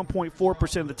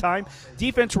 51.4% of the time.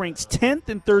 Defense ranks 10th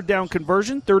in third down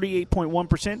conversion,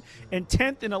 38.1%, and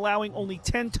 10th in allowing only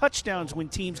 10 touchdowns when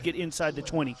teams get inside the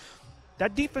 20.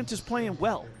 That defense is playing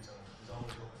well.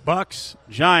 Bucks,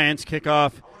 Giants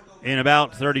kickoff in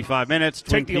about 35 minutes.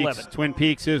 Take the 11. Twin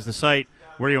Peaks is the site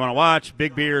where you want to watch.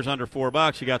 Big beers under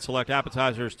 $4. You got select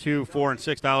appetizers, $2, $4, and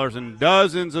 $6, and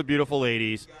dozens of beautiful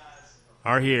ladies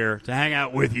are here to hang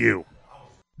out with you.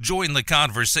 Join the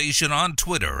conversation on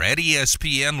Twitter at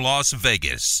ESPN Las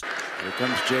Vegas. Here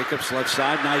comes Jacobs, left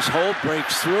side, nice hole,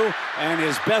 breaks through, and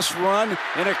his best run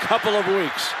in a couple of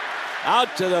weeks.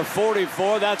 Out to the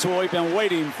 44, that's what we've been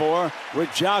waiting for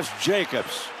with Josh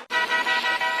Jacobs.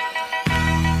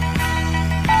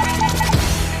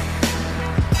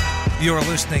 You're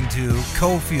listening to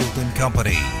Cofield and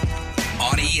Company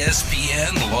on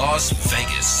ESPN Las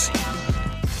Vegas.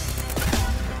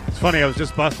 It's funny, I was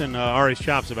just busting Ari's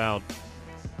chops about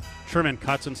trimming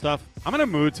cuts and stuff. I'm in a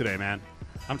mood today, man.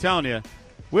 I'm telling you.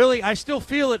 Willie, I still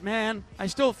feel it, man. I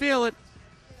still feel it.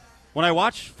 When I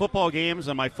watch football games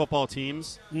and my football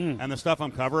teams and the stuff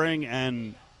I'm covering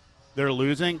and they're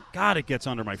losing, God, it gets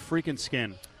under my freaking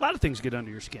skin. A lot of things get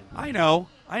under your skin. I know.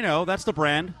 That's the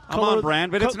brand. I'm on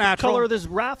brand, but it's natural. The color of this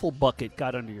raffle bucket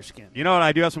got under your skin. You know what?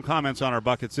 I do have some comments on our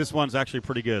buckets. This one's actually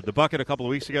pretty good. The bucket a couple of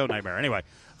weeks ago, nightmare. Anyway,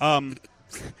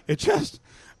 it just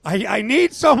I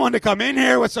need someone to come in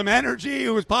here with some energy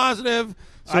who is positive.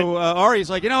 So Ari's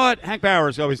like, you know what? Hank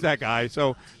Bauer's always that guy.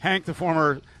 So Hank, the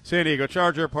former San Diego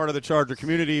Charger, part of the Charger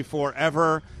community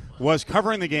forever, was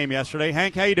covering the game yesterday.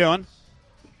 Hank, how you doing?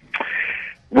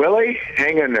 Willie,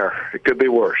 hang in there. It could be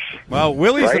worse. Well,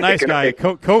 Willie's a nice guy.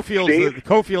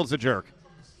 Cofield's the jerk.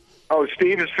 Oh,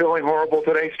 Steve is feeling horrible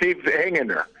today. Steve, hang in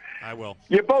there. I will.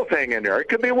 You both hang in there. It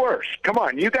could be worse. Come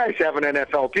on, you guys have an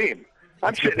NFL team.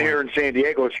 I'm sitting here in San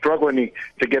Diego struggling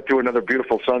to get through another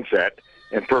beautiful sunset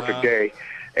and perfect day.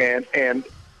 And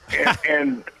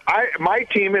my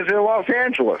team is in Los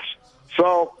Angeles.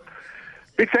 So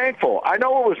be thankful. I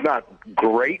know it was not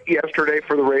great yesterday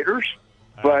for the Raiders,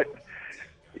 but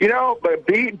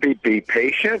be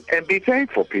patient and be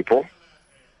thankful, people.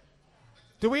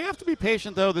 Do we have to be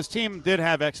patient, though? This team did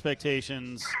have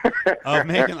expectations of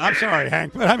making – I'm sorry,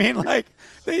 Hank, but I mean, like,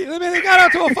 they got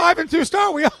out to a 5-2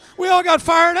 start. We all got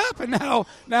fired up, and now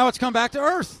it's come back to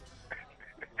earth.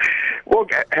 Well,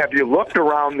 have you looked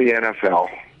around the NFL?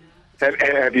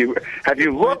 Have you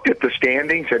looked at the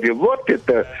standings? Have you looked at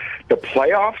the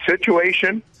playoff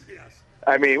situation?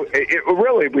 I mean,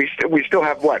 really, we still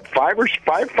have what, 5 weeks,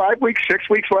 6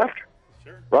 weeks left,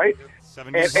 sure. Right?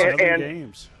 7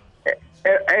 games.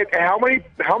 And how many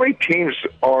teams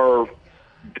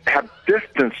have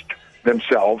distanced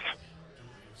themselves?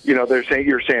 You know,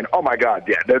 you're saying, oh my God,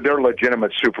 yeah, they're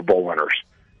legitimate Super Bowl winners,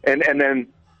 and then,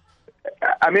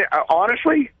 I mean,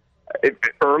 honestly,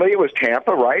 early it was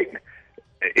Tampa, right?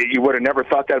 You would have never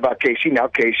thought that about KC. Now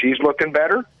KC's looking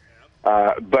better,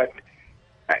 but.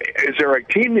 Is there a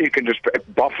team that you can just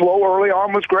 – Buffalo early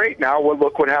on was great. Now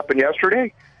look what happened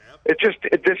yesterday. It's just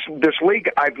this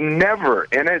league I've never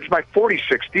 – and it's my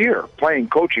 46th year playing,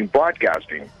 coaching,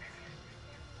 broadcasting.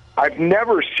 I've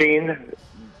never seen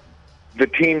the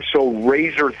team so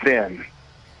razor thin,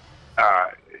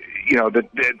 and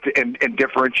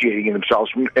differentiating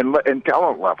themselves in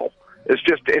talent level. It's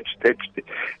just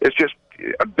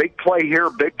a big play here,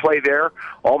 big play there.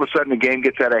 All of a sudden the game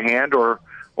gets out of hand or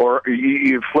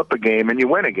you flip a game and you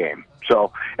win a game.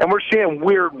 So, and we're seeing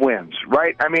weird wins,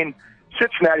 right? I mean,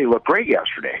 Cincinnati looked great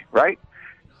yesterday, right?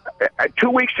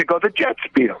 2 weeks ago, the Jets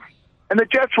beat them. And the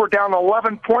Jets were down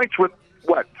 11 points with,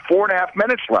 4.5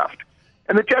 minutes left.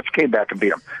 And the Jets came back and beat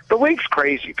them. The league's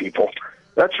crazy, people.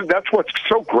 That's what's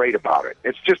so great about it.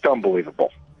 It's just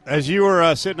unbelievable. As you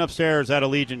were sitting upstairs at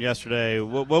Allegiant yesterday,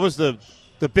 what was the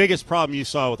biggest problem you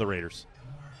saw with the Raiders?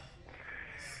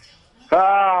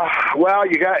 Well,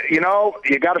 you got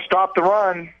to stop the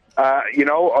run.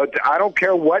 I don't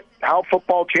care how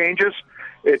football changes.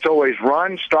 It's always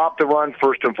run, stop the run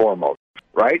first and foremost,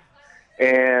 right?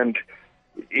 And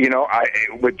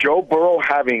with Joe Burrow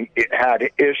having had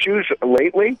issues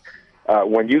lately,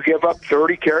 when you give up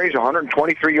 30 carries,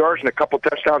 123 yards, and a couple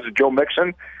touchdowns to Joe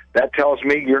Mixon, that tells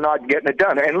me you're not getting it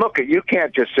done. And look, you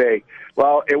can't just say,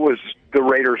 well, it was the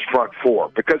Raiders' front four,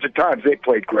 because at times they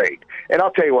played great. And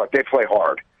I'll tell you what, they play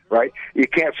hard, right? You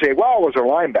can't say, well, it was our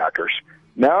linebackers.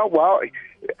 No, well,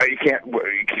 you can't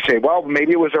say, well,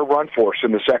 maybe it was our run force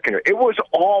in the secondary. It was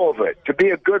all of it. To be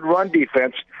a good run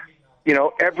defense,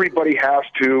 everybody has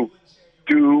to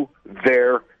do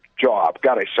their job.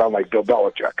 God, I sound like Bill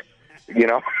Belichick.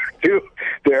 Do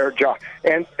their job.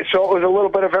 And so it was a little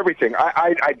bit of everything.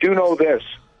 I do know this.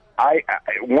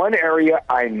 One area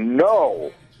I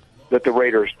know that the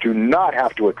Raiders do not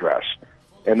have to address,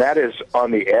 and that is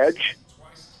on the edge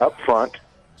up front,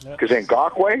 because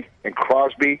Ngakoue and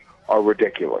Crosby are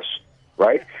ridiculous,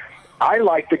 right? I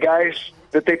like the guys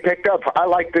that they picked up. I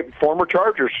like the former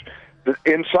Chargers, the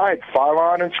inside,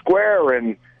 Fallon and Square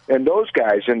and those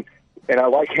guys, and I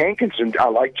like Hankins, and I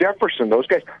like Jefferson, those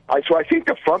guys. So I think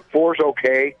the front four is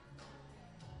okay.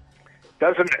 It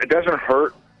doesn't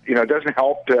hurt. It doesn't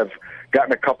help to have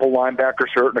gotten a couple linebackers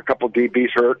hurt and a couple DBs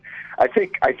hurt. I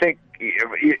think the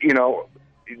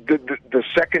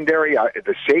secondary,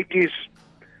 the safeties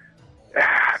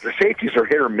are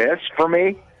hit or miss for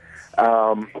me,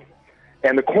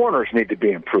 and the corners need to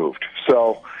be improved.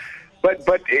 So, but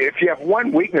if you have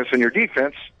one weakness in your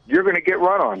defense, you're going to get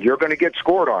run on. You're going to get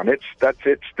scored on. It's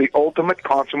the ultimate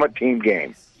consummate team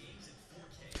game.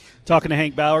 Talking to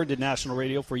Hank Bauer, did national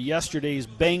radio for yesterday's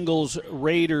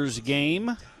Bengals-Raiders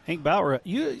game. Hank Bauer,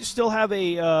 you still have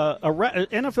a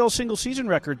NFL single-season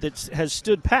record that has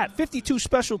stood pat. 52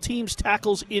 special teams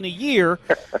tackles in a year.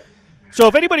 So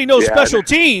if anybody knows special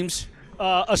teams,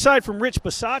 aside from Rich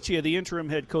Bisaccia, the interim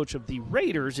head coach of the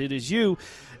Raiders, it is you.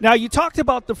 Now, you talked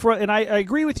about the front, and I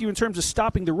agree with you in terms of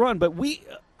stopping the run, but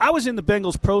I was in the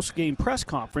Bengals post-game press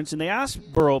conference, and they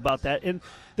asked Burrow about that. And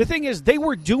the thing is, they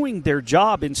were doing their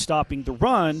job in stopping the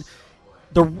run.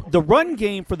 The run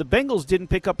game for the Bengals didn't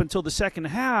pick up until the second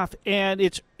half, and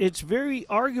it's very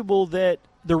arguable that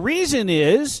the reason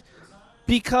is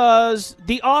because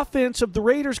the offense of the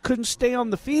Raiders couldn't stay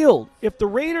on the field. If the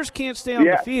Raiders can't stay on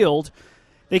the field,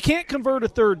 they can't convert a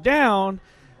third down,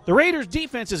 the Raiders'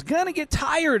 defense is going to get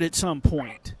tired at some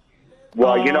point.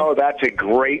 Well, that's a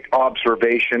great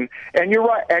observation, and you're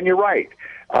right.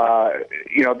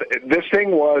 This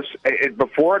thing was,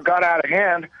 before it got out of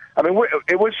hand, I mean,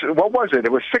 it was, what was it?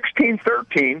 It was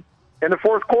 16-13 in the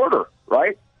fourth quarter,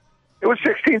 right? It was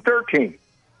 16-13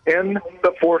 in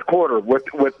the fourth quarter with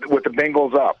the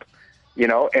Bengals up,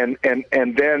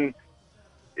 and then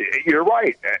you're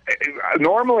right.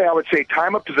 Normally, I would say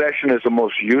time of possession is the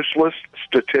most useless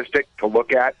statistic to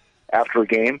look at after a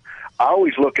game. I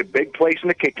always look at big plays in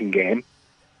the kicking game,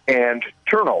 and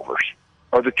turnovers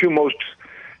are the two most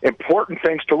important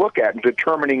things to look at in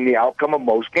determining the outcome of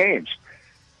most games.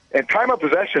 And time of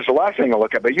possession is the last thing I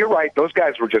look at. But you're right; those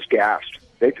guys were just gassed.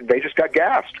 They just got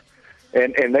gassed,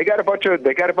 and they got a bunch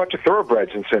of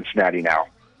thoroughbreds in Cincinnati now.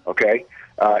 Okay,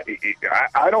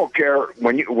 I don't care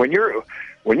when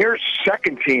your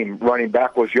second team running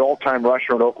back was the all-time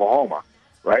rusher in Oklahoma,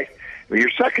 right? Your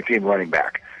second team running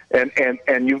back.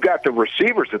 And you've got the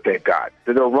receivers that they've got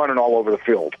that are running all over the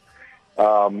field.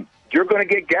 You're going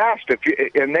to get gassed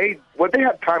they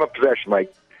had time of possession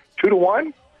like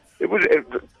 2-1. It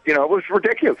was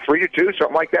ridiculous. 3-2,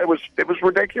 something like that. It was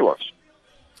ridiculous.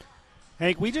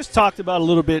 Hank, we just talked about a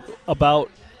little bit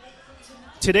about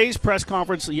today's press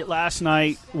conference last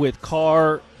night with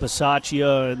Carr,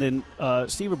 Bisaccia, and then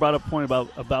Steve brought up a point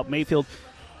about Mayfield.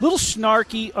 Little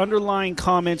snarky underlying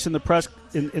comments in the press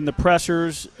in the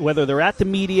pressers, whether they're at the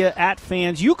media, at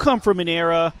fans. You come from an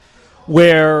era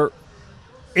where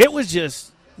it was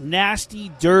just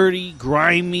nasty, dirty,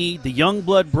 grimy. The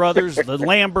Youngblood brothers, the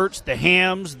Lamberts, the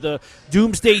Hams, the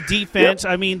Doomsday Defense.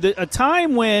 Yep. I mean, a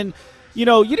time when you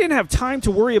didn't have time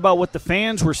to worry about what the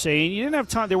fans were saying. You didn't have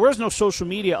time. There was no social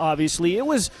media, obviously. It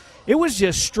was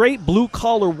just straight blue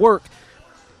collar work.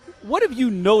 What have you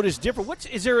noticed different?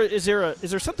 Is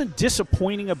there something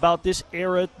disappointing about this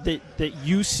era that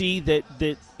you see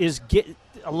that is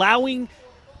allowing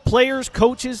players,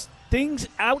 coaches, things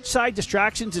outside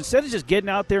distractions instead of just getting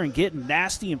out there and getting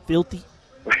nasty and filthy?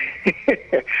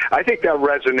 I think that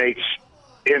resonates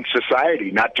in society,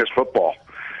 not just football.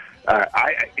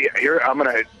 I'm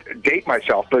going to date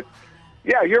myself, but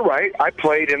yeah, you're right. I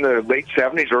played in the late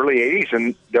 70s, early 80s,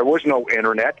 and there was no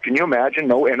internet. Can you imagine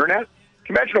no internet?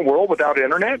 Can you imagine a world without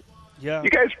internet? Yeah.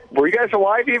 Were you guys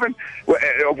alive even?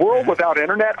 A world without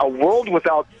internet? A world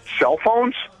without cell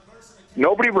phones?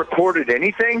 Nobody recorded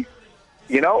anything?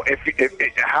 You know,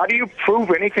 how do you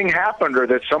prove anything happened or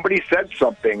that somebody said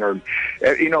something or,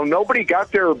 nobody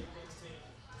got their,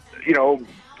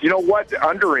 what,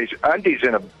 undies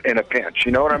in a pinch.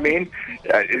 You know what I mean?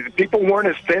 People weren't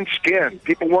as thin-skinned.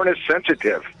 People weren't as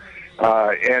sensitive.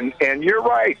 And you're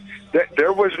right.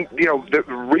 There was, the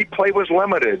replay was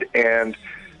limited and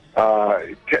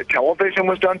television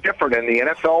was done different, and the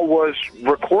NFL was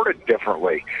recorded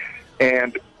differently,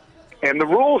 and the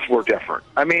rules were different.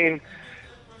 I mean,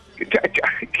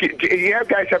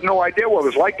 guys have no idea what it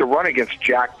was like to run against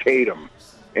Jack Tatum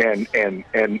and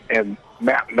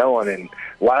Matt Millen and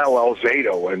Lyle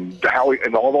Alzado and Howie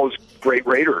and all those great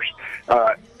Raiders.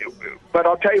 But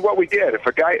I'll tell you what we did. If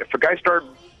a guy started,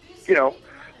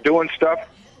 doing stuff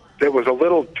that was a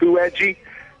little too edgy,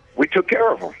 we took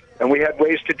care of him, and we had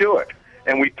ways to do it,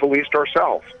 and we policed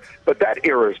ourselves. But that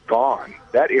era is gone.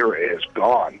 That era is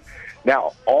gone.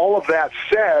 Now, all of that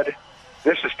said,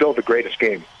 this is still the greatest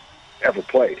game ever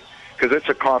played because it's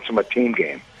a consummate team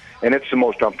game, and it's the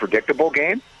most unpredictable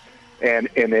game, and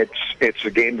it's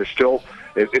a game that still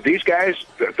these guys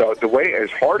the way as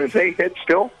hard as they hit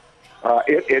still,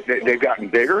 they've gotten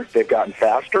bigger, they've gotten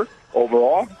faster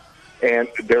overall, and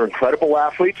they're incredible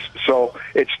athletes. So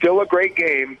it's still a great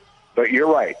game, but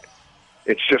you're right,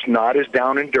 it's just not as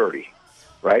down and dirty,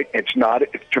 right? It's not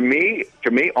to me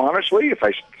honestly. If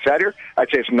I sat here, I'd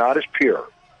say it's not as pure.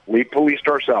 We policed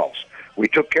ourselves. We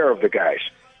took care of the guys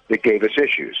that gave us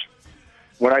issues.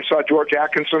 When I saw George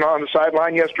Atkinson on the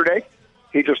sideline yesterday,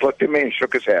 he just looked at me and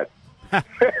shook his head.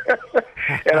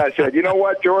 And I said, you know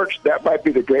what, George, that might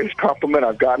be the greatest compliment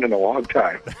I've gotten in a long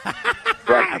time.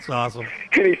 Right? That's awesome.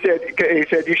 And he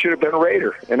said, you should have been a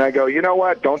Raider. And I go, you know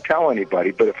what, don't tell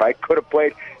anybody, but if I could have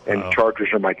played, and Chargers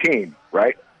are my team,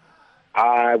 right,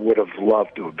 I would have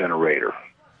loved to have been a Raider.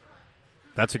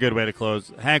 That's a good way to close.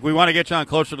 Hank, we want to get you on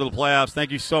closer to the playoffs.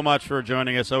 Thank you so much for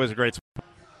joining us. Always a great sport.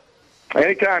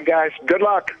 Anytime, guys. Good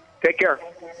luck. Take care.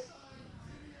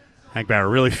 Hank Bauer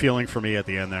really feeling for me at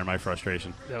the end there, my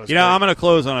frustration. Great. I'm going to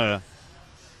close on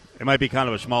it might be kind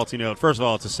of a schmaltzy note. First of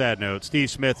all, it's a sad note. Steve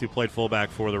Smith, who played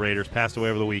fullback for the Raiders, passed away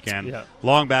over the weekend. Yeah.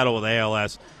 Long battle with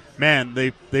ALS. Man,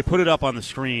 they put it up on the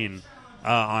screen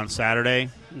on Saturday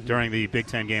during the Big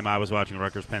Ten game I was watching,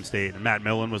 Rutgers-Penn State, and Matt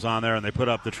Millen was on there, and they put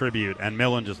up the tribute, and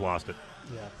Millen just lost it.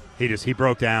 Yeah. He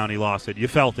broke down. He lost it. You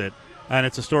felt it. And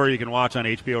it's a story you can watch on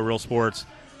HBO Real Sports.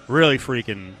 Really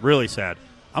really sad.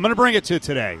 I'm going to bring it to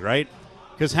today, right?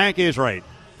 Because Hank is right.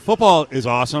 Football is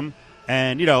awesome.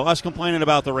 And, us complaining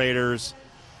about the Raiders,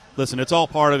 listen, it's all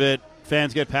part of it.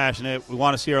 Fans get passionate. We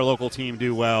want to see our local team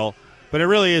do well. But it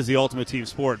really is the ultimate team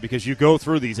sport because you go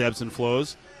through these ebbs and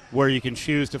flows where you can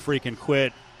choose to freaking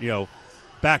quit,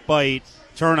 backbite,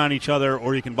 turn on each other,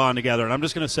 or you can bond together. And I'm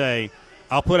just going to say,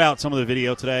 I'll put out some of the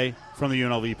video today from the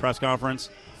UNLV press conference,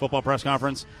 football press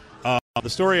conference. The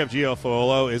story of Gio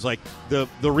Fuolo is like the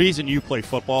reason you play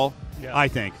football, I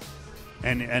think.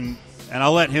 And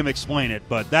I'll let him explain it,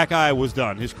 but that guy was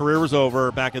done. His career was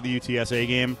over back at the UTSA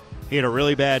game. He had a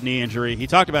really bad knee injury. He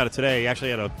talked about it today. He actually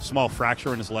had a small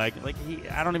fracture in his leg.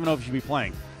 I don't even know if he should be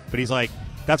playing. But he's like,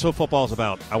 that's what football's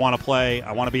about. I want to play.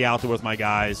 I want to be out there with my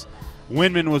guys.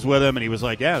 Windman was with him, and he was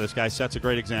like, yeah, this guy sets a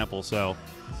great example. So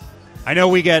I know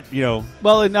we get, we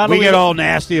get all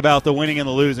nasty about the winning and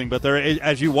the losing, but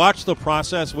as you watch the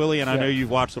process, Willie, and I know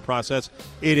you've watched the process,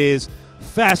 it is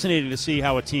fascinating to see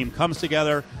how a team comes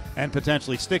together and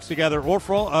potentially sticks together, or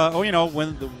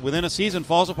when within a season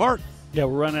falls apart. Yeah,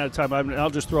 we're running out of time.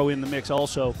 I'll just throw in the mix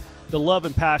also the love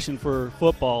and passion for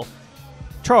football.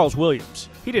 Charles Williams,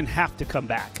 he didn't have to come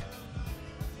back.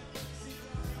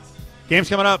 Game's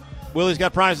coming up. Willie's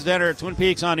got prizes to enter at Twin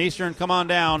Peaks on Eastern. Come on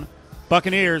down.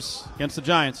 Buccaneers against the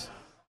Giants.